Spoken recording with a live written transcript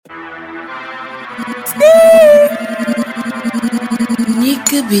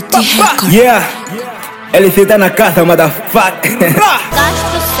Nick Beat Record. Yeah, LC tá na casa, motherfucker.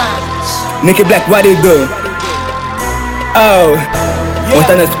 Castro Santos. Nick Black, what you do? Oh,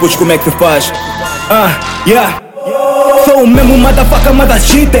 mostra nesse puto como é que se faz. Yeah. Sou o mesmo motherfucker, mas a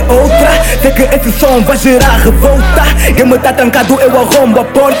shit é outra. Sei que esse som vai gerar revolta. Game tá trancado, eu arrombo a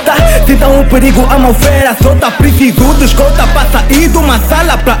porta. Sinta um perigo, a mão fera solta. Preciso de escolta pra sair de uma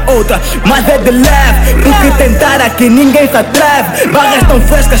sala pra outra. Mas é de leve, porque tentar aqui ninguém se atreve. Barras tão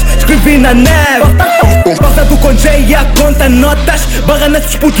frescas, escrevi na neve. Passado com J e a conta notas. Barra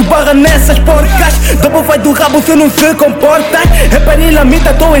nesses putos, barra nessas porcas. Double vai do rabo se não se comporta. Reparila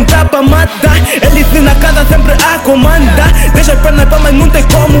mita, tô a entrar pra matar. Ele se na casa sempre a comanda. Deixa as pernas pra mas não tem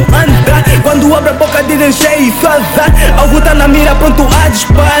como andar. Quando abre a boca dizem cheio e azar. Algo tá na mira pronto a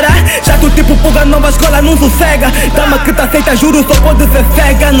disparar. Chato tipo pulga, nova escola não sossega. Dama que tá aceita, juro só pode ser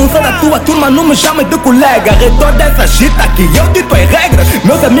cega. Não sou da tua turma, não me chame de colega. Redor dessa shit aqui, eu dito as regras.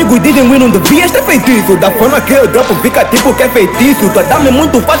 Meus amigos dizem que não devias ter feito isso. Da forma que eu dropo fica tipo que é feitiço. Tua dama é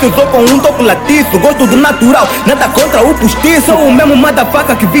muito fácil, só com um toque latiço. Gosto do natural, nada contra o postiço. Sou o mesmo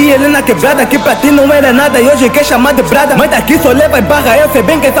motherfucker que vi ele na quebrada. Que pra ti não era nada e hoje quer chamar de brada. Mas daqui só leva e barra, eu sei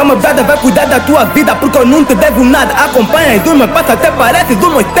bem que essa mobrada vai cuidar da tua vida, porque eu não te devo nada. Acompanha as urmas, passa até parece dos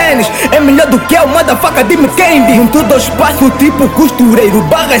meus tênis. É melhor do que eu, motherfucker, dime quem diz. Não tudo espaço tipo costureiro.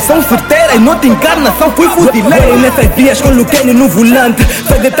 Barras são certeiras, não te encarnação, fui fuzileiro. Nessas vias coloquei no volante.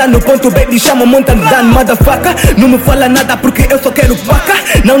 Só de estar no ponto, baby, chama montando dano, motherfucker. Não me fala nada porque eu só quero faca.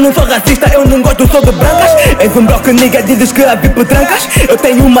 Não sou racista, eu não gosto só de brancas. És um broco nigga, dizes que a VIP trancas. Eu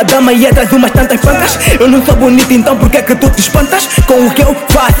tenho uma dama e atrás umas tantas pancas. Eu não sou bonito, então por que é que tu te espantas com o que eu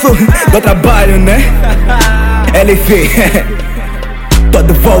faço? Dou trabalho, né? LC, tô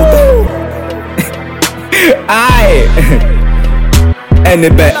de volta. Ai,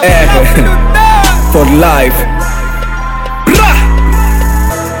 NBR for life.